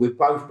mean, we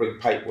both bring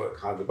paperwork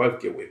home. We're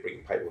both guilty of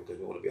bringing paperwork because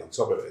we want to be on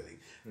top of everything.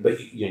 But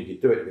you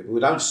do it. We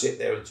don't sit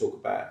there and talk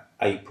about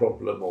a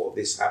problem or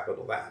this happened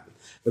or that happened.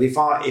 But if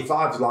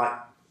I've like,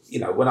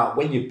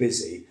 when you're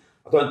busy,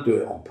 I don't do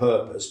it on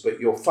purpose, but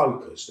you're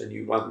focused and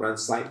you run around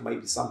saying,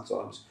 maybe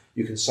sometimes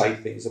you can say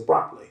things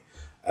abruptly.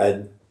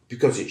 And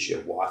because it's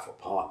your wife or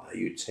partner,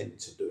 you tend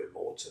to do it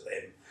more to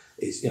them.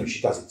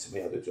 She does it to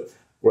me, I do it to her.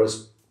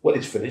 Whereas when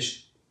it's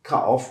finished,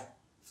 cut off,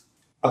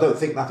 I don't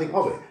think nothing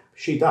of it.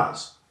 She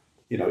does.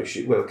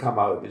 She will come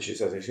home and she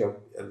says, and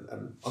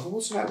I go,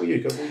 what's the matter with you?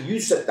 She goes, well, you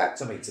said that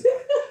to me today.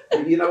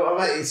 You know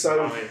what I mean?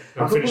 So I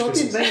thought, well, I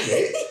didn't mean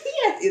it.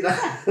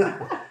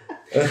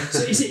 So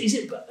is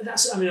it? But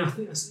that's. I mean, I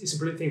think it's a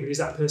brilliant thing. But is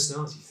that a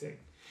personality thing?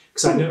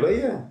 Because I know,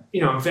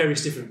 on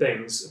various different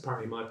things.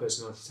 Apparently, my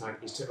personality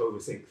type is to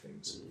overthink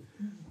things,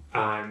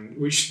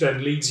 which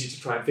then leads you to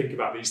try and think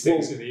about these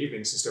things in the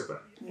evenings and stuff.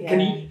 But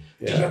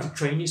do you have to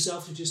train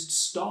yourself to just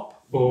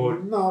stop, or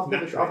no? I've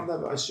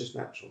never. It's just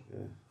natural.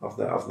 Yeah,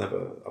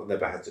 I've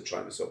never had to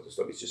train myself to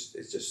stop. It's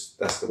just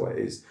that's the way it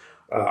is.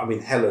 I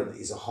mean, Helen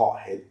is a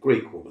hothead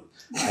Greek woman,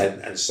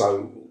 and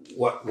so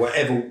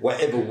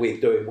whatever we're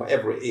doing,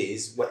 whatever it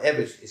is,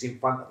 whatever is in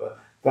front of her,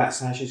 that's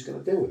how she's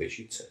going to deal with it.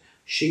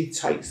 She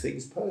takes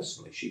things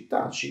personally. She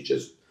does.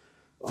 She's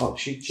going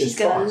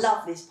to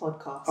love this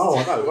podcast. Oh,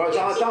 I know. Right?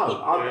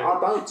 I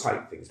don't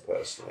take things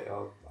personally.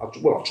 I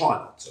try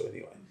not to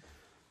anyway.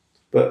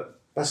 But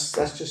that's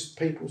just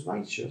people's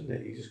nature, isn't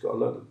it? You just got to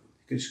learn.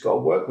 You just got to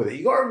work with it.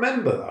 You got to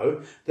remember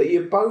though that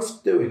you're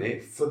both doing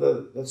it for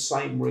the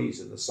same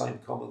reason, the same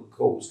common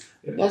cause,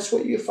 and that's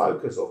what you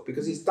focus on.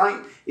 Because it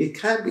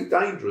can be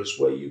dangerous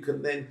where you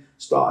can then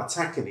start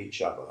attacking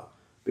each other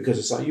because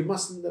of something. You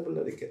must never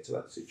let it get to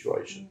that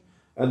situation.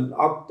 And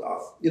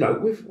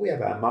we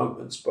have our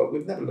moments, but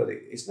we've never let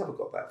it. It's never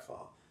got that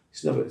far.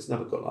 It's never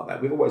got like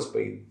that. We've always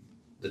been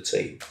the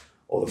team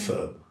or the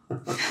firm.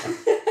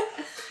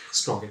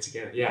 Stronger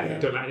together. Yeah.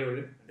 Don't let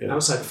anyone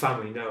outside the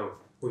family know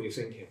what you're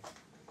thinking.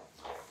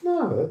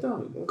 No, I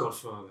don't.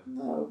 Godfather.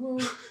 No, well...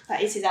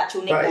 That is his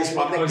actual nickname. That is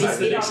my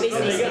nickname. In our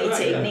business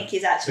meeting, Nick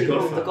is actually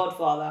called the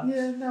Godfather.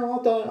 Yeah, no,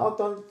 I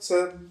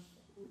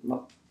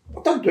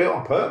don't do it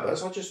on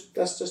purpose.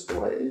 That's just the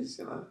way it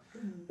is,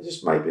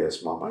 maybe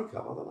it's my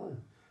makeup, I don't know.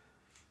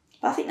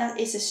 But I think that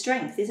it's a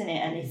strength, isn't it?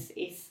 And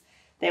if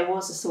there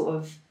was a sort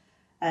of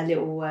a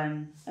little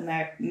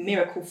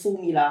miracle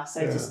formula,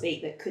 so to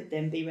speak, that could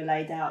then be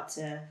relayed out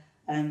to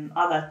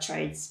other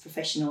trades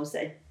professionals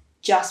that are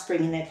just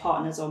bringing their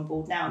partners on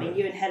board now. I mean,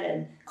 you and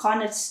Helen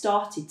kind of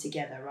started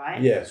together,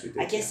 right? Yes, we did.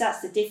 I guess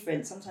that's the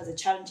difference. Sometimes the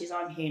challenges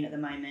I'm hearing at the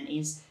moment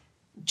is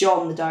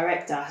John, the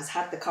director, has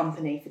had the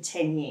company for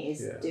 10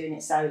 years doing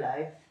it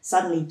solo.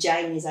 Suddenly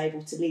Jane is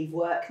able to leave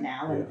work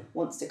now and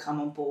wants to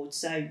come on board.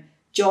 So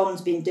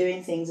John's been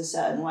doing things a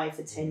certain way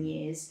for 10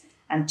 years.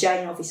 And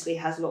Jane obviously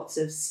has lots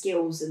of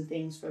skills and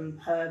things from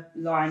her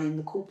line in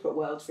the corporate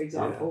world, for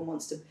example, and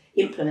wants to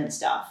implement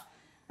stuff.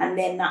 And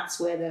then that's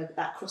where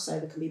that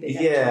crossover can be a bit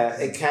dangerous. Yeah,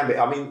 it can be.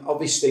 I mean,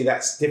 obviously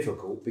that's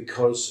difficult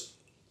because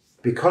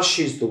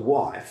she's the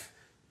wife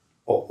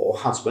or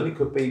husband, it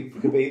could be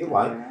either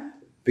way.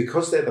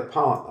 Because they're the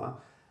partner,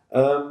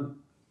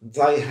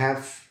 they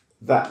have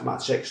that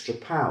much extra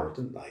power,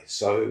 don't they?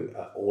 So,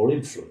 or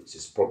influence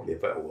is probably a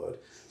better word.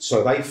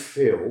 So they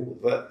feel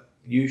that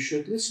you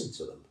should listen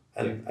to them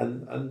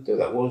and do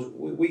that. Well,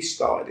 we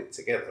started it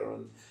together,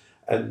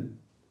 and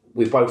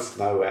we both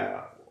know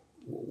our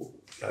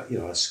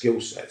skill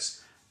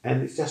sets,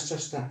 and it's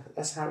just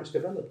that's how it's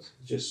developed.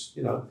 Just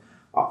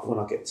when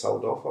I get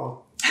told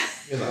off,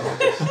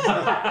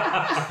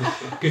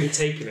 good at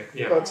taking it.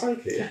 Yeah, I'll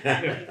take it.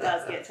 He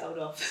does get told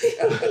off.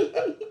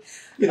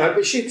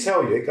 But she'd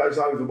tell you it goes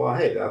over my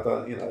head. I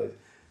don't,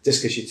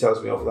 just because she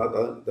tells me off, I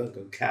don't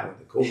go cow in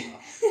the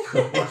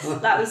corner.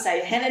 Like we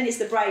say, Helen is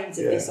the brains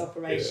of this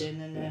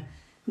operation, and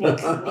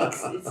Nick's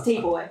it's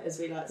T-boy, as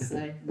we like to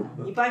say.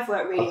 You both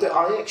work really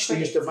hard. I actually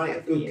used to make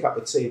a good cup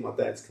of tea in my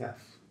dad's cafe.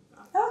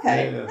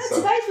 Okay,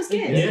 today's was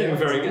good. Yeah,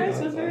 very good.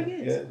 Today's was very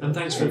good. Yeah. And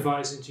thanks for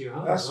inviting us into your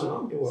home. That's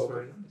all right. You're welcome.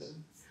 Very nice.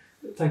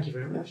 Thank you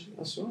very much.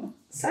 That's all right.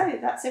 So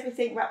that's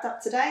everything wrapped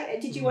up today.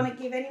 Did you want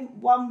to give any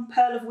one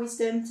pearl of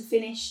wisdom to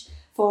finish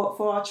for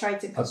our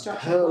trades and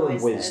construction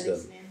boys that are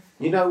listening?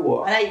 You know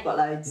what? I know you've got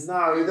loads.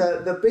 No,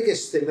 the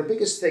biggest thing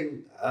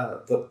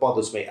that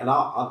bothers me, and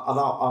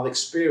I've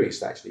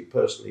experienced actually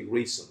personally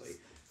recently,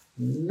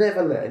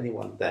 never let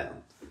anyone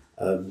down.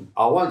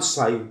 I won't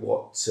say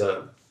what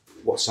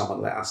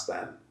someone let us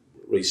down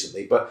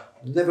recently, but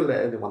never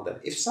let anyone down.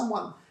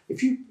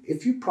 If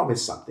you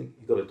promise something,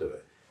 you've got to do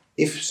it.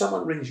 If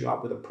someone rings you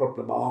up with a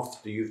problem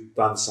after you've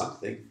done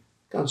something,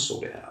 go and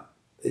sort it out.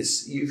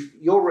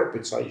 Your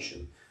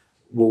reputation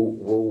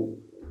will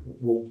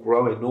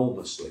grow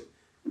enormously.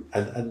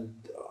 And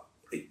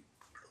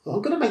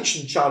I'm going to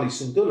mention Charlie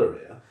Sindula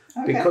here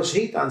because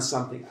he done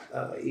something.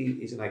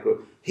 He's in our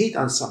group. He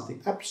done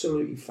something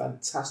absolutely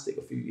fantastic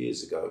a few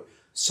years ago.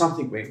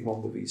 Something went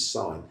wrong with his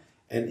sign,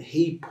 and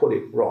he put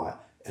it right.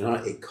 And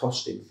it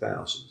cost him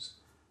thousands,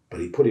 but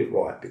he put it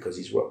right because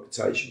his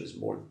reputation was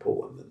more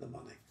important than the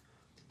money.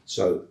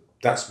 So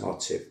that's my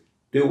tip.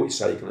 Do what you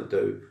say you're going to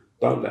do.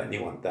 Don't let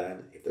anyone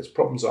down. If there's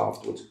problems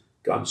afterwards,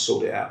 go and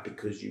sort it out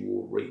because you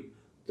will reap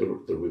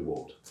the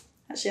reward.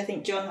 Actually, I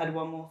think John had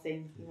one more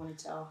thing he wanted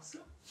to ask.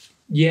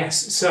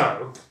 Yes,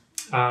 so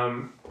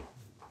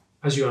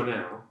as you are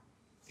now,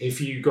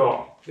 if you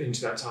got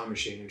into that time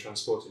machine and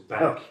transported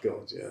back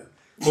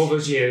all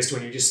those years to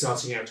when you're just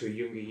starting out to a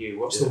younger you,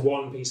 what's the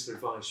one piece of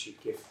advice you'd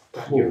give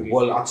that younger you?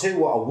 Well, I'll tell you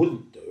what I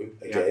wouldn't do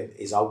again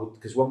is I would,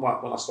 because when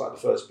I started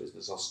the first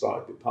business, I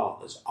started with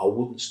partners. I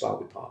wouldn't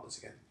start with partners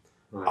again.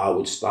 Right. I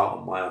would start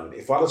on my own.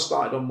 If I'd have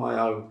started on my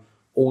own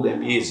all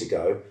them years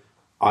ago,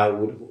 I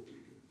would.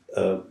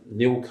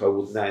 Nilco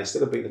would now,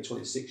 instead of being a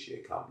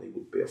 26-year company,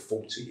 would be a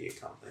 40-year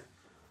company,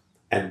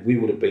 and we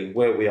would have been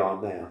where we are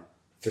now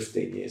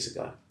 15 years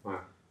ago.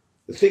 Wow.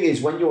 The thing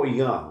is, when you're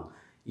young,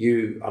 I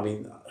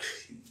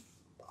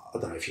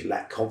don't know if you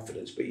lack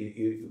confidence, but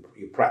you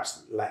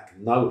perhaps lack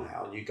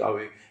know-how, and you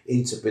go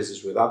into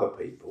business with other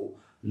people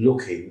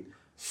looking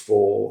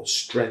for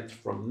strength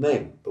from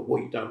them. But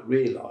what you don't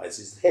realise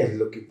is they're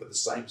looking for the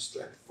same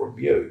strength from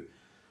you.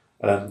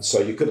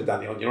 So you could have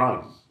done it on your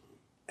own.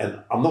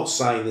 And I'm not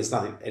saying there's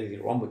anything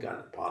wrong with going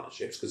into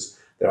partnerships, because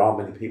there are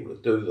many people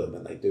that do them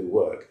and they do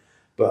work.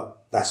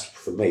 But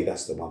for me,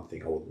 that's the one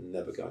thing I would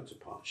never go into a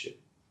partnership.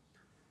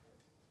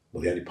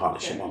 Well, the only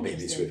partnership I'm in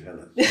is with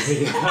Helen.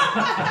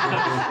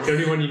 The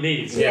only one you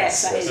need.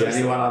 Yes, that's the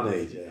only one I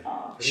need. Yeah.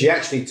 Oh, she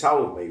actually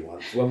told me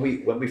once when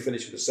we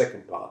finished with the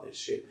second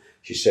partnership.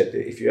 She said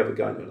that if you ever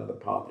go into another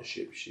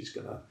partnership, she's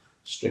going to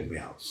string me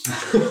out.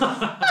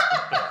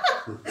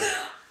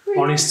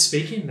 Honest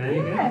speaking, there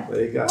you go.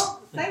 There you go. Well,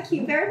 thank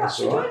you very much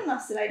for joining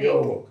us today, Nick.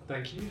 You're welcome.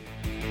 Thank you.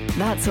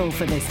 That's all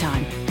for this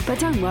time, but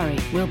don't worry,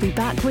 we'll be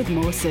back with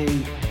more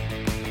soon.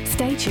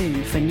 Stay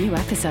tuned for new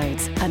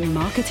episodes at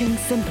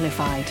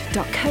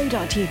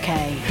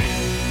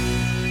marketingsimplified.co.uk.